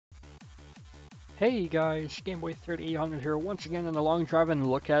Hey guys, Gameboy 3800 here once again on the long drive, and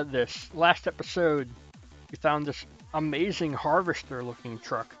look at this. Last episode, we found this amazing harvester looking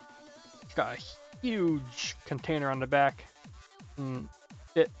truck. It's got a huge container on the back and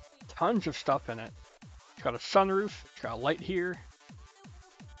fit tons of stuff in it. It's got a sunroof, it's got a light here,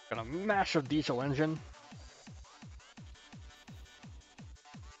 it's got a massive diesel engine,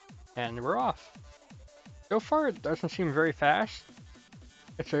 and we're off. So far it doesn't seem very fast.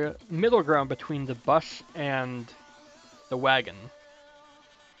 It's a middle ground between the bus and the wagon.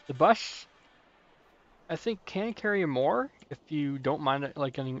 The bus, I think, can carry more if you don't mind it,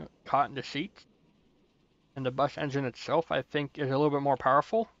 like getting caught in the seats. And the bus engine itself, I think, is a little bit more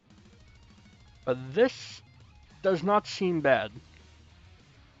powerful. But this does not seem bad.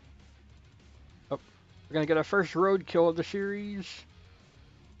 Oh, we're gonna get our first road kill of the series.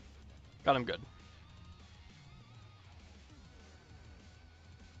 Got him good.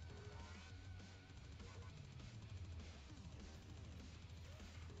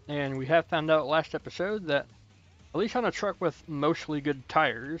 And we have found out last episode that, at least on a truck with mostly good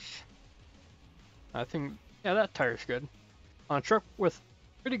tires, I think, yeah, that tire's good. On a truck with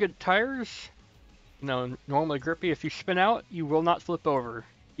pretty good tires, normally grippy, if you spin out, you will not flip over,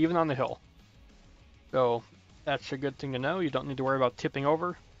 even on the hill. So that's a good thing to know. You don't need to worry about tipping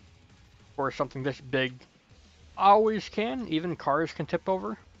over, or something this big always can. Even cars can tip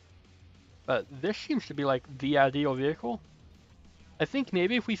over. But this seems to be like the ideal vehicle. I think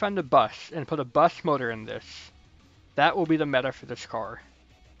maybe if we find a bus and put a bus motor in this, that will be the meta for this car.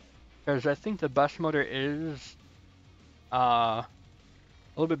 Because I think the bus motor is a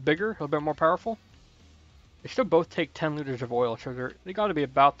little bit bigger, a little bit more powerful. They still both take 10 liters of oil, so they got to be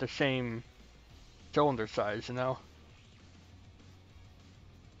about the same cylinder size, you know?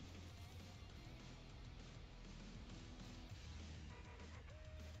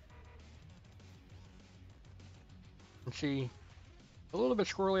 And see, a little bit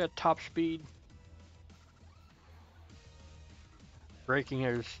squirrely at top speed. Braking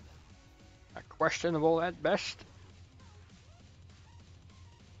is questionable at best.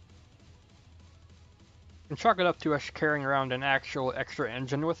 And chalk it up to us carrying around an actual extra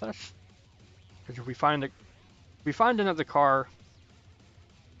engine with us. Because if we find another car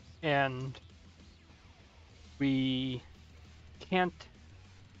and we can't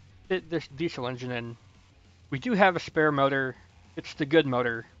fit this diesel engine in, we do have a spare motor. It's the good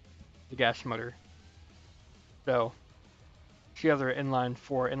motor, the gas motor. So, see how their inline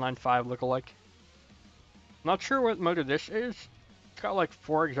 4, inline 5 look alike. Not sure what motor this is. It's got like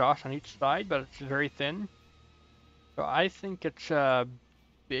 4 exhausts on each side, but it's very thin. So I think it's a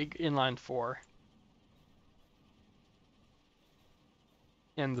big inline 4.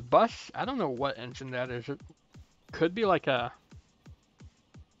 And the bus, I don't know what engine that is. It could be like a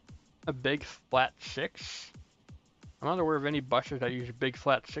big flat 6. I'm not aware of any buses that use big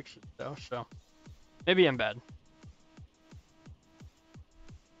flat 6s though, so maybe I'm bad.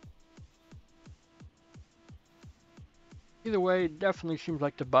 Either way, it definitely seems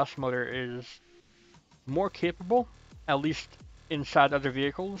like the bus motor is more capable, at least inside other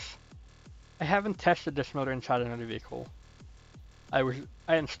vehicles. I haven't tested this motor inside another vehicle. I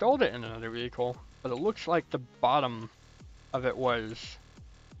installed it in another vehicle, but it looks like the bottom of it was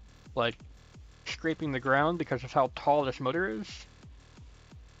like scraping the ground because of how tall this motor is.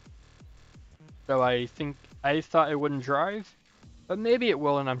 So I thought it wouldn't drive, but maybe it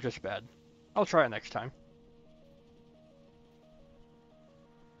will and I'm just bad. I'll try it next time.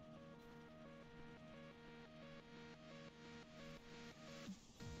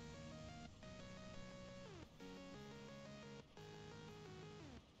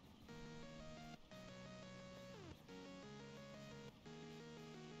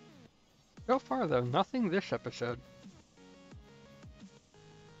 So far though, nothing this episode.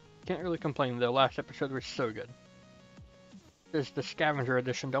 Can't really complain though, last episode was so good. This is the Scavenger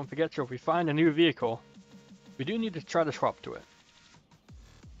edition, don't forget, so if we find a new vehicle, we do need to try to swap to it.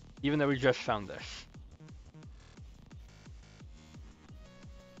 Even though we just found this.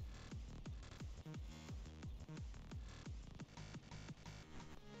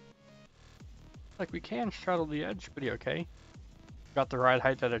 Like we can straddle the edge pretty okay. Got the ride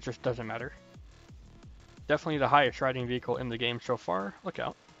height that it just doesn't matter. Definitely the highest riding vehicle in the game so far. Look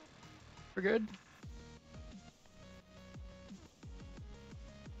out. We're good.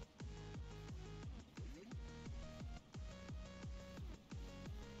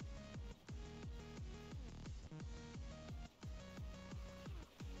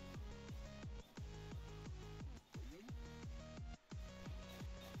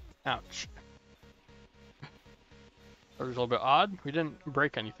 Ouch. That was a little bit odd. We didn't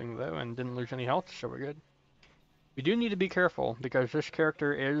break anything though, and didn't lose any health, so we're good. We do need to be careful because this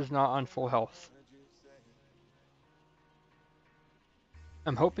character is not on full health.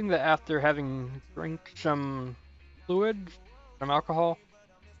 I'm hoping that after having drank some fluid, some alcohol,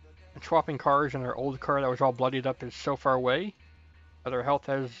 and swapping cars, and our old car that was all bloodied up is so far away that our health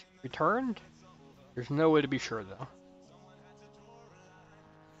has returned. There's no way to be sure though.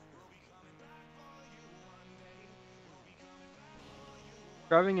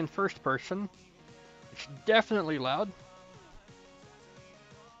 Driving in first person, it's definitely loud.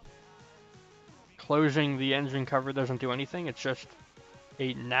 Closing the engine cover doesn't do anything, it's just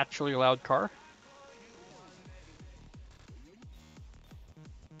a naturally loud car.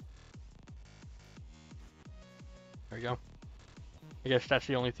 There we go. I guess that's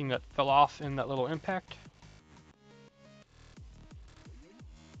the only thing that fell off in that little impact.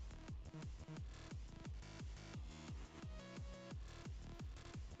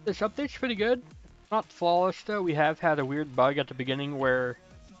 This update's pretty good. Not flawless though. We have had a weird bug at the beginning where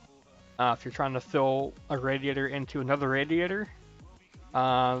if you're trying to fill a radiator into another radiator,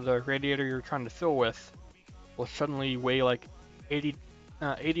 the radiator you're trying to fill with will suddenly weigh like 80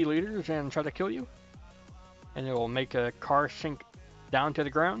 liters and try to kill you. And it will make a car sink down to the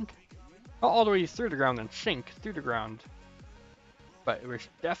ground. Not all the way through the ground, then sink through the ground. But it was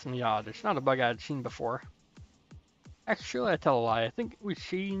definitely odd. It's not a bug I had seen before. Actually, I tell a lie. I think we've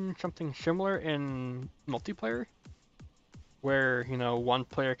seen something similar in multiplayer, where, you know, one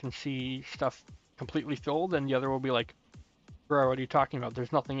player can see stuff completely filled and the other will be like, bro, what are you talking about?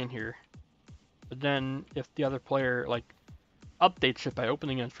 There's nothing in here. But then if the other player, like, updates it by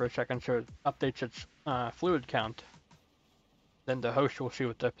opening it for a second, so it updates its fluid count, then the host will see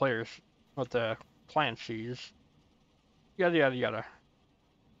what the client sees. Yada yada yada.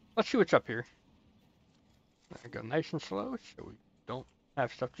 Let's see what's up here. There we go, nice and slow, so we don't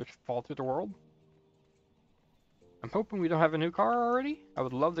have stuff just fall through the world. I'm hoping we don't have a new car already. I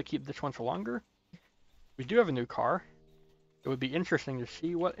would love to keep this one for longer. We do have a new car. It would be interesting to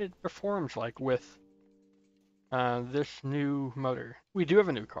see what it performs like with this new motor. We do have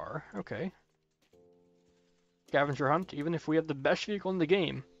a new car, okay. Scavenger hunt, even if we have the best vehicle in the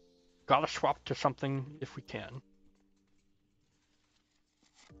game, gotta swap to something if we can.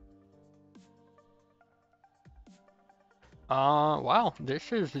 Wow,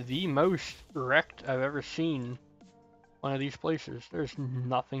 this is the most wrecked I've ever seen one of these places. There's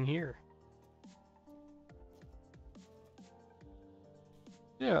nothing here.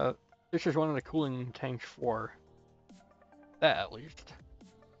 Yeah, this is one of the cooling tanks for that, at least.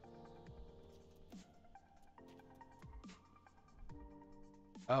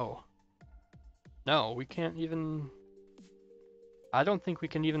 Oh. No, we can't even... I don't think we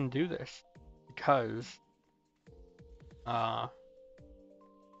can even do this, because I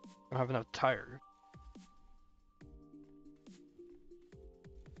don't have enough tires.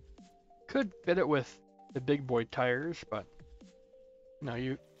 Could fit it with the big boy tires, but no,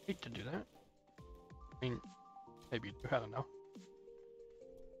 you hate to do that. I mean, maybe you do, I don't know.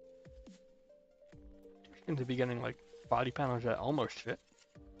 Seem to be getting like body panels that almost fit.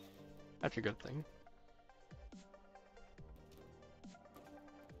 That's a good thing.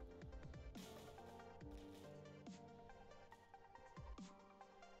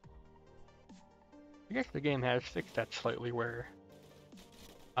 I guess the game has fixed that slightly where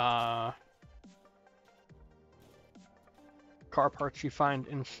car parts you find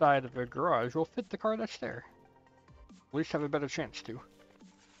inside of a garage will fit the car that's there. At least have a better chance to.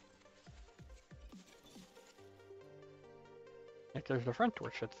 If there's the front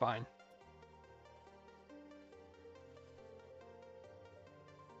doors fit fine.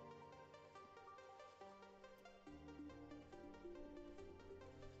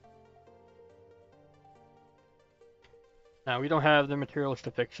 Now we don't have the materials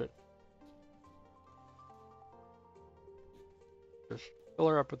to fix it. Just fill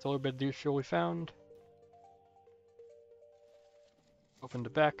her up with a little bit of diesel we found. Open the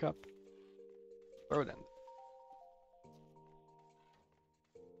back up. Throw it in.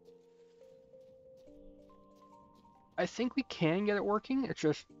 I think we can get it working, it's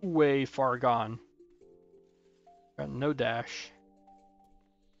just way far gone. Got no dash.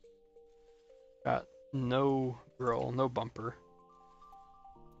 Got no grill, no bumper.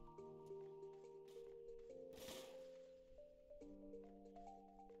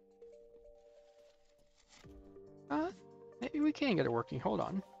 Maybe we can get it working, hold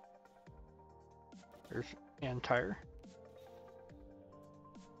on. There's an tire.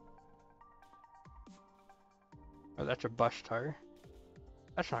 Oh, that's a bus tire.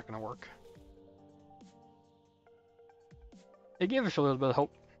 That's not gonna work. it gave us a little bit of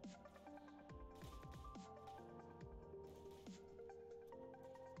hope.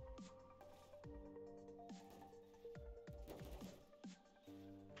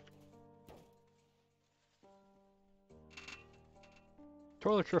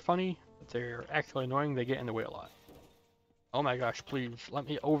 Toilets are funny, but they're actually annoying. They get in the way a lot. Oh my gosh, please, let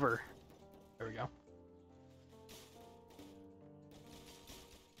me over. There we go.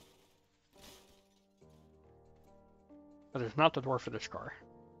 But it's not the door for this car.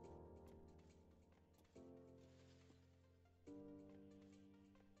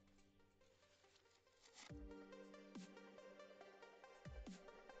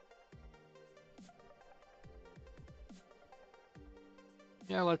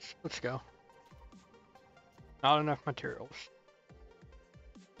 Yeah, let's go. Not enough materials.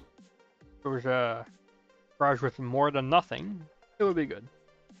 If there was a garage with more than nothing, it would be good.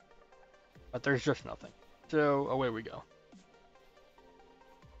 But there's just nothing. So away we go.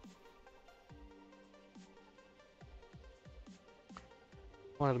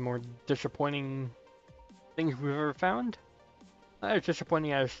 One of the more disappointing things we've ever found. Not as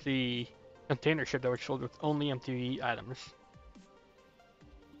disappointing as the container ship that was filled with only empty items.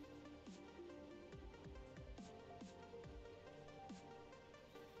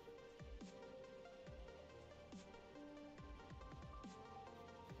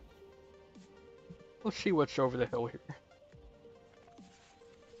 Let's see what's over the hill here.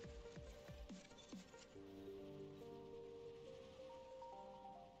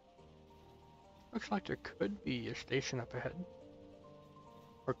 Looks like there could be a station up ahead.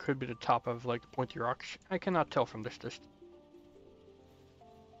 Or could be the top of like the pointy rocks. I cannot tell from this distance.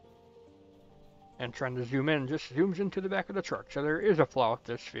 And trying to zoom in just zooms into the back of the truck. So there is a flaw with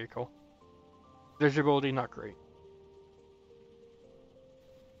this vehicle. Visibility not great.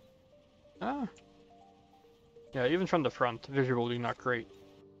 Ah. Yeah, even from the front, visibility not great.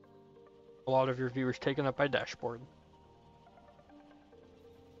 A lot of your view is taken up by dashboard.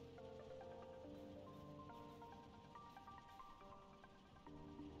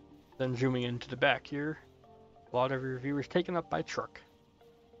 Then zooming into the back here, a lot of your view is taken up by truck.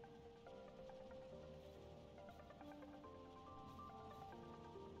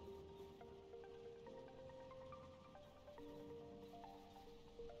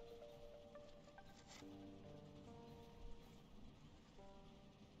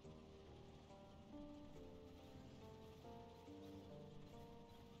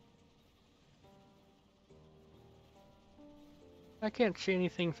 I can't see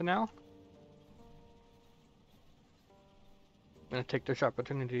anything for now. I'm going to take this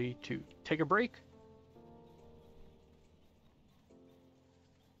opportunity to take a break.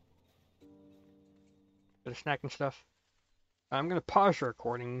 Bit of snack and stuff. I'm going to pause the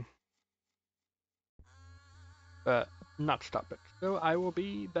recording, but not stop it. So I will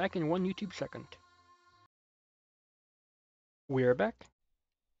be back in 1 YouTube second. We're back.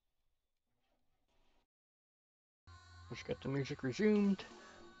 Let's get the music resumed.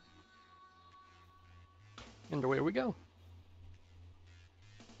 And away we go.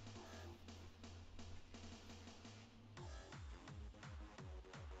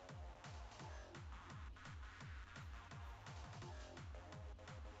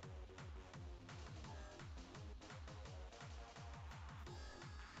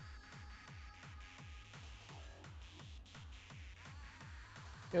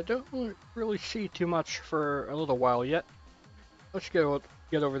 Yeah, don't really see too much for a little while yet. Let's get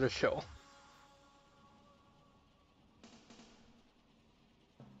over this hill.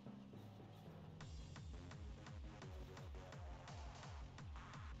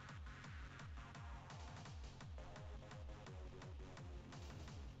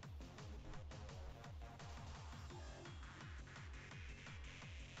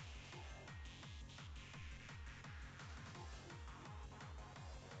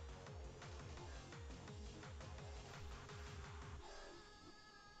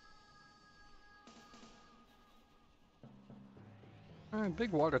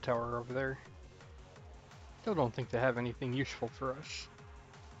 Big water tower over there. Still don't think they have anything useful for us.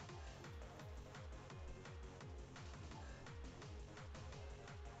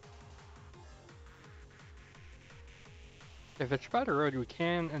 If it's by the road, we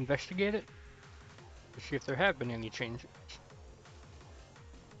can investigate it to see if there have been any changes.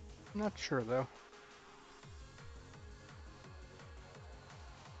 Not sure though.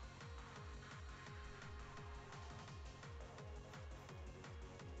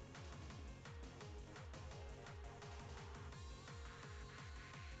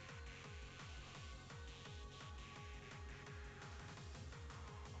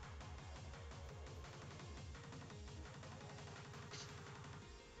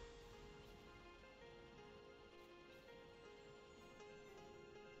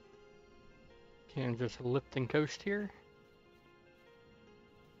 Can just lift and coast here.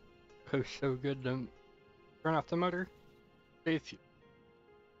 Coast so good to turn off the motor. Save fuel.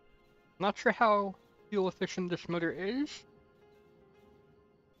 Not sure how fuel efficient this motor is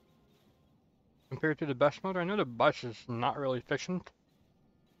compared to the bus motor. I know the bus is not really efficient,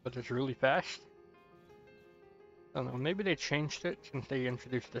 but it's really fast. I don't know, maybe they changed it since they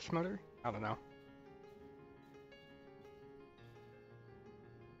introduced this motor? I don't know.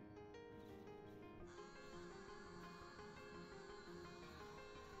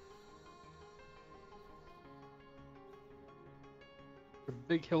 A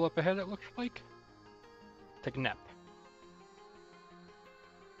big hill up ahead, it looks like. Take a nap.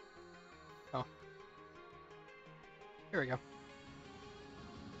 Oh. Here we go.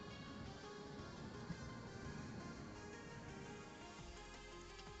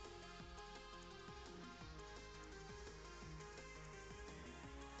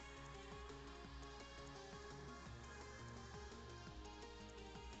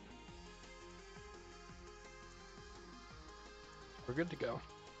 We're good to go.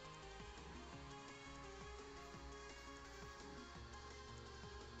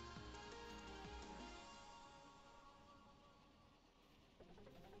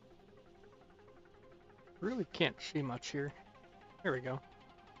 Really can't see much here. There we go.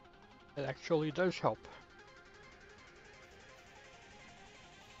 It actually does help.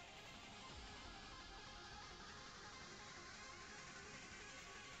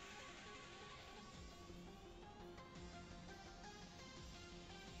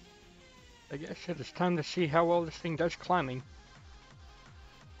 I guess it is time to see how well this thing does climbing.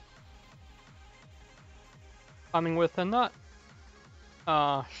 Climbing with a not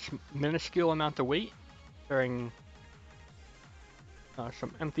minuscule amount of weight, carrying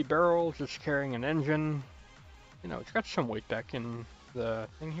some empty barrels, it's carrying an engine. You know, it's got some weight back in the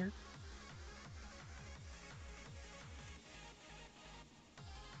thing here.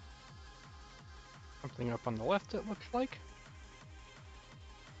 Something up on the left, it looks like.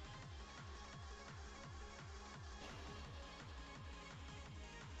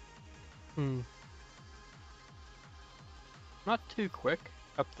 Not too quick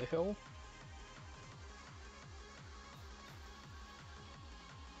up the hill.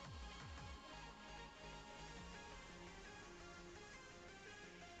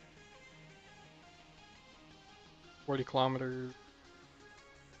 "40 kilometers."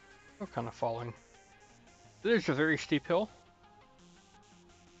 Still kind of falling. It is a very steep hill.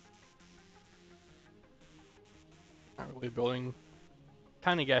 Not really building.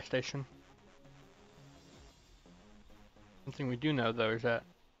 Tiny gas station. Something we do know though is that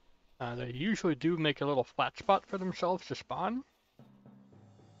they usually do make a little flat spot for themselves to spawn.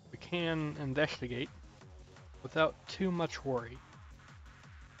 We can investigate without too much worry.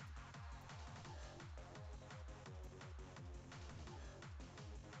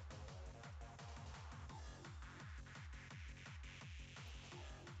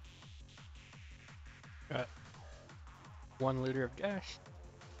 Got 1 liter of gas.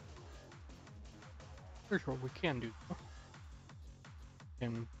 Here's what we can do though.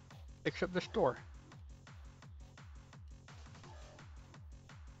 And fix up this door.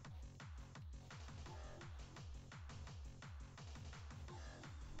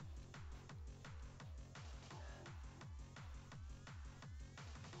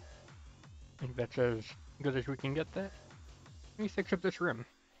 I think that's as good as we can get that. Let me fix up this rim.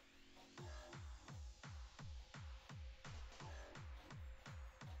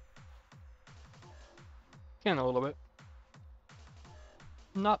 Can a little bit.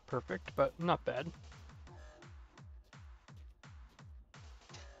 Not perfect, but not bad.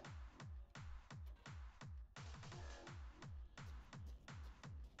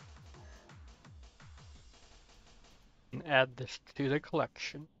 And add this to the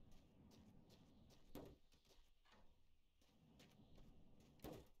collection.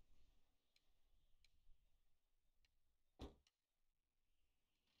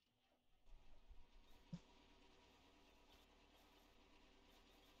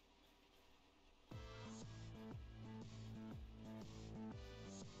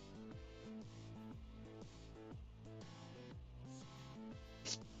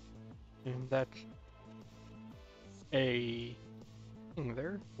 And that's a thing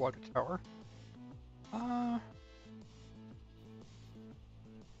there, water tower.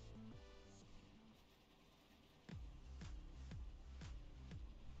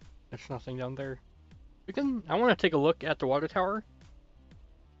 There's nothing down there. I want to take a look at the water tower.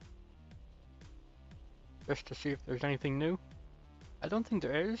 Just to see if there's anything new. I don't think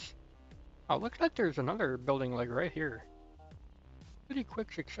there is. Oh, looks like there's another building like right here. Pretty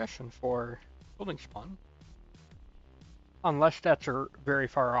quick succession for building spawn. Unless that's a very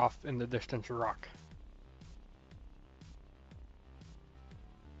far off in the distance rock.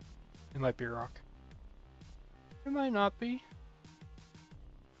 It might be a rock. It might not be.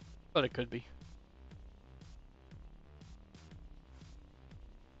 But it could be.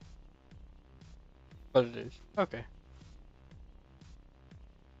 But it is. Okay.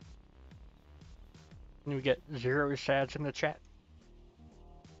 Can we get 0 sads in the chat?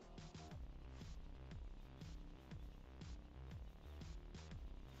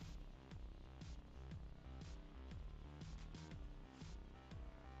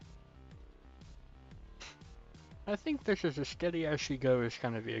 I think this is a steady as she goes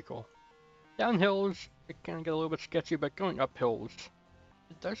kind of vehicle. Down hills, it can get a little bit sketchy, but going up hills,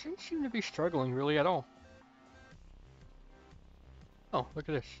 it doesn't seem to be struggling really at all. Oh, look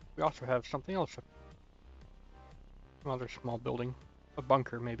at this. We also have something else. Another small building. A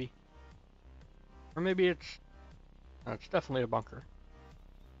bunker, maybe. Or maybe it's... No, it's definitely a bunker.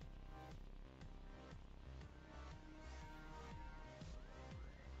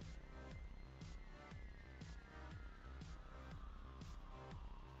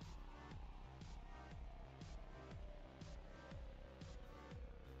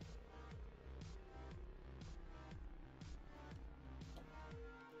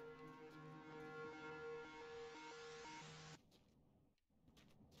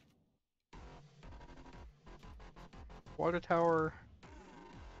 Water tower.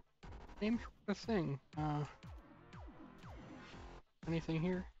 Same sort of thing. Anything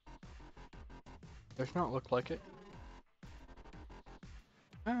here? Does not look like it.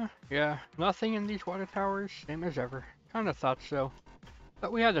 Yeah, nothing in these water towers, same as ever. Kinda thought so.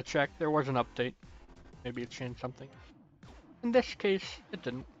 But we had to check, there was an update. Maybe it changed something. In this case, it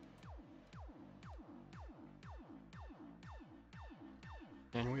didn't.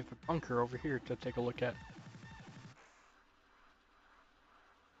 And we have a bunker over here to take a look at.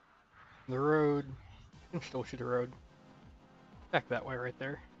 The road. You can still see the road. Back that way right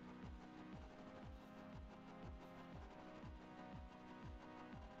there.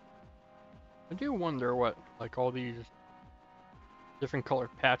 I do wonder what, like, all these different colored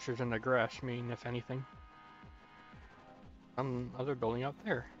patches in the grass mean, if anything. Other building out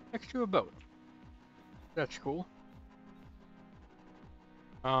there, next to a boat. That's cool.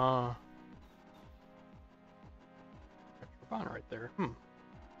 That's a barn right there.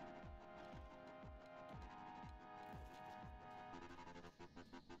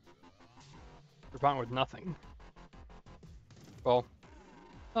 We're barn with nothing. Well,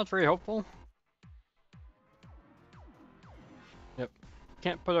 not very hopeful. Yep.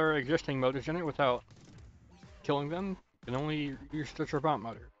 Can't put our existing motors in it without killing them. Can only use the Trabant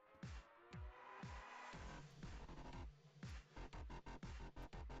motor.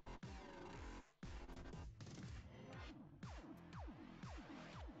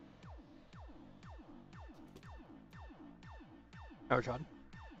 Oh, John.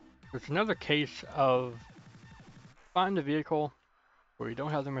 There's another case of find a vehicle where you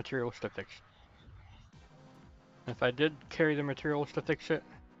don't have the materials to fix it. If I did carry the materials to fix it,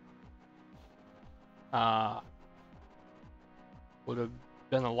 would have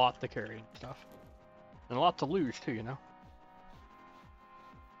been a lot to carry and stuff. And a lot to lose too, you know?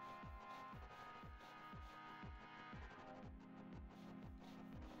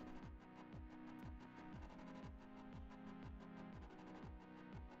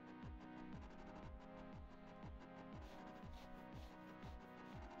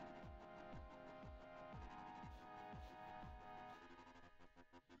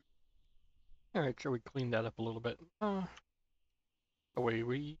 Alright, so we cleaned that up a little bit. Away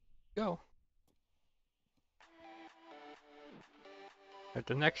we go. Alright,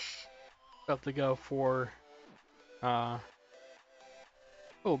 the next step to go for a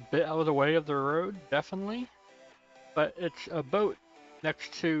little bit out of the way of the road, definitely. But it's a boat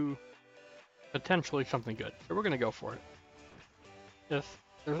next to potentially something good. So we're gonna go for it. If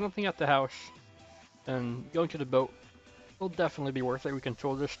there's nothing at the house, then going to the boat will definitely be worth it. We can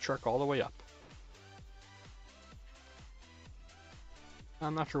tow this truck all the way up.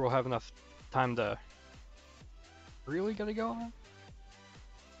 I'm not sure we'll have enough time to really get it going.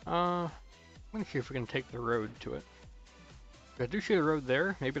 I'm gonna see if we can take the road to it. If I do see the road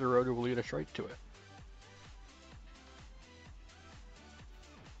there, maybe the road will lead us right to it.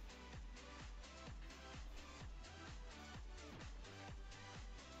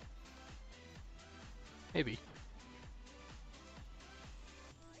 Maybe.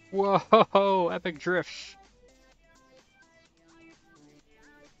 Whoa! Epic drifts!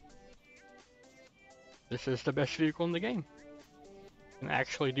 This is the best vehicle in the game. can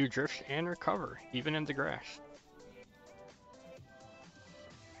actually do drifts and recover, even in the grass.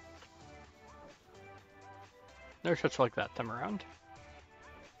 No such like that time around.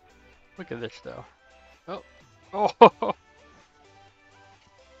 Look at this though. Oh. Oh!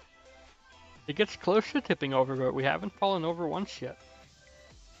 It gets close to tipping over, but we haven't fallen over once yet.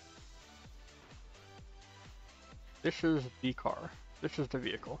 This is the car. This is the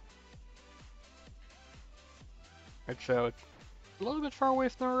vehicle. Right, so it's a little bit far away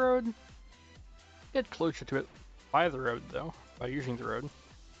from the road. Get closer to it by the road though, by using the road.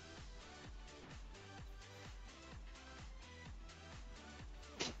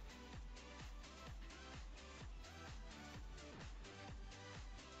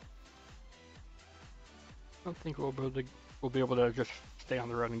 I don't think we'll be able to just stay on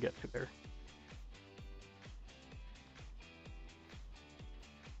the road and get to there.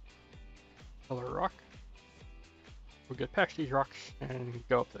 Another rock. We'll get past these rocks and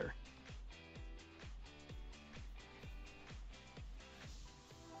go up there.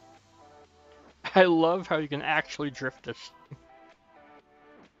 I love how you can actually drift this.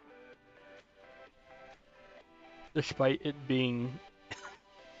 Despite it being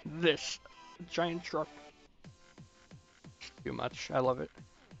this giant truck. It's too much. I love it.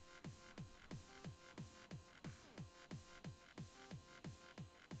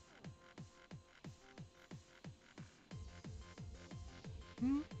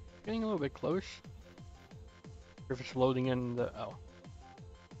 Getting a little bit close. If it's loading in the... oh.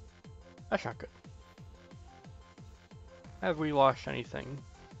 That's not good. Have we lost anything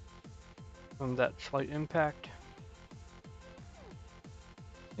from that slight impact?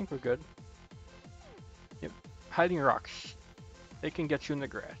 I think we're good. Yep. Hiding rocks. They can get you in the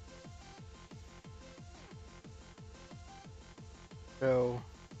grass. So,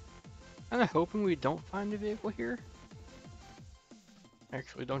 kinda hoping we don't find a vehicle here.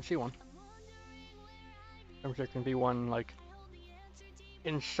 Actually, don't see one. Sometimes there can be one, like,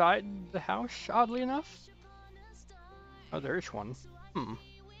 inside the house, oddly enough. Oh, there is one.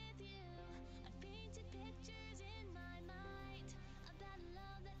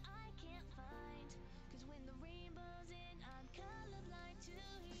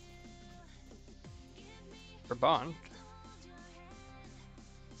 For Bond.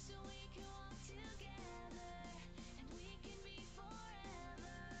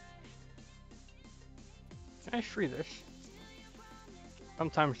 Can I free this?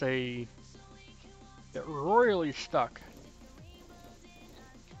 Sometimes they get royally stuck.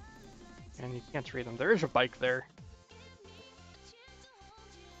 And you can't free them. There is a bike there.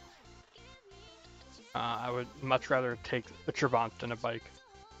 I would much rather take a Trabant than a bike.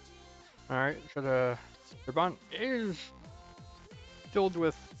 Alright, so the Trabant is filled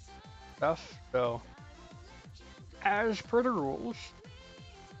with stuff, so as per the rules,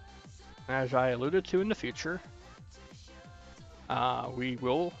 as I alluded to in the future, we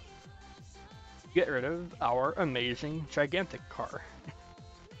will get rid of our amazing gigantic car.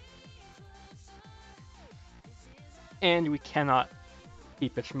 And we cannot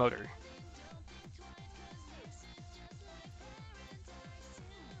keep its motor.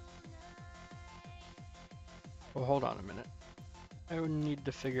 Well, hold on a minute. I would need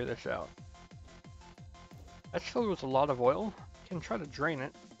to figure this out. That's filled with a lot of oil. I can try to drain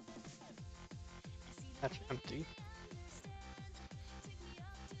it. That's empty.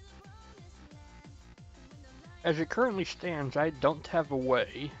 As it currently stands, I don't have a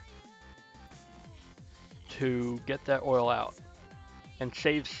way to get that oil out and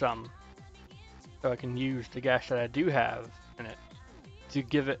save some so I can use the gas that I do have in it to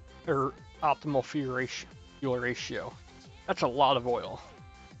give it an optimal fuel ratio. That's a lot of oil.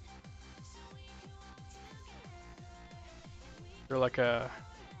 Is there like a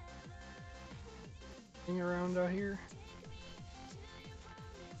thing around out here?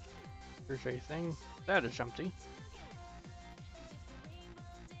 There's a thing. That is empty.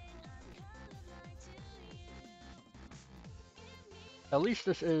 At least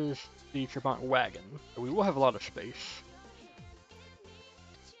this is the Trabant wagon, so we will have a lot of space.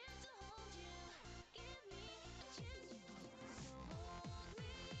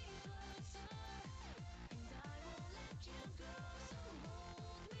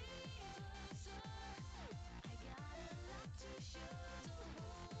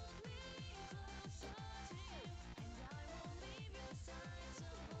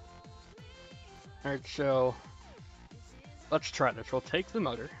 Alright, so let's try this. We'll take the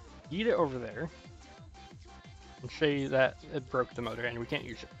motor, eat it over there, and say that it broke the motor and we can't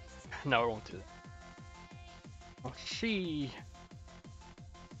use it. No, it won't do that. Let's see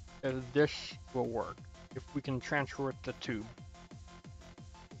if this will work. If we can transfer it to tube.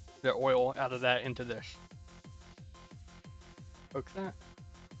 the oil out of that into this. Poke that.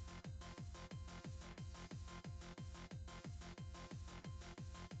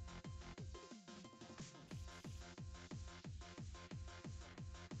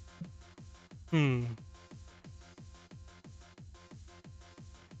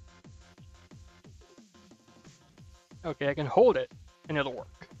 Okay, I can hold it, and it'll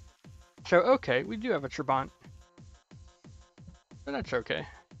work. So, okay, we do have a Trabant. But that's okay.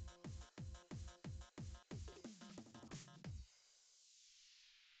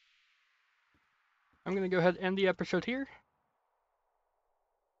 I'm going to go ahead and end the episode here.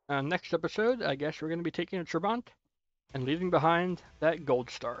 Next episode, I guess we're going to be taking a Trabant and leaving behind that Gold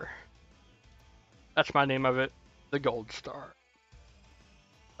Star. That's my name of it, the Gold Star.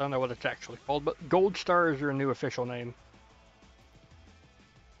 I don't know what it's actually called, but Gold Star is your new official name.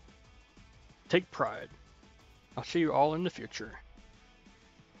 Take pride. I'll see you all in the future.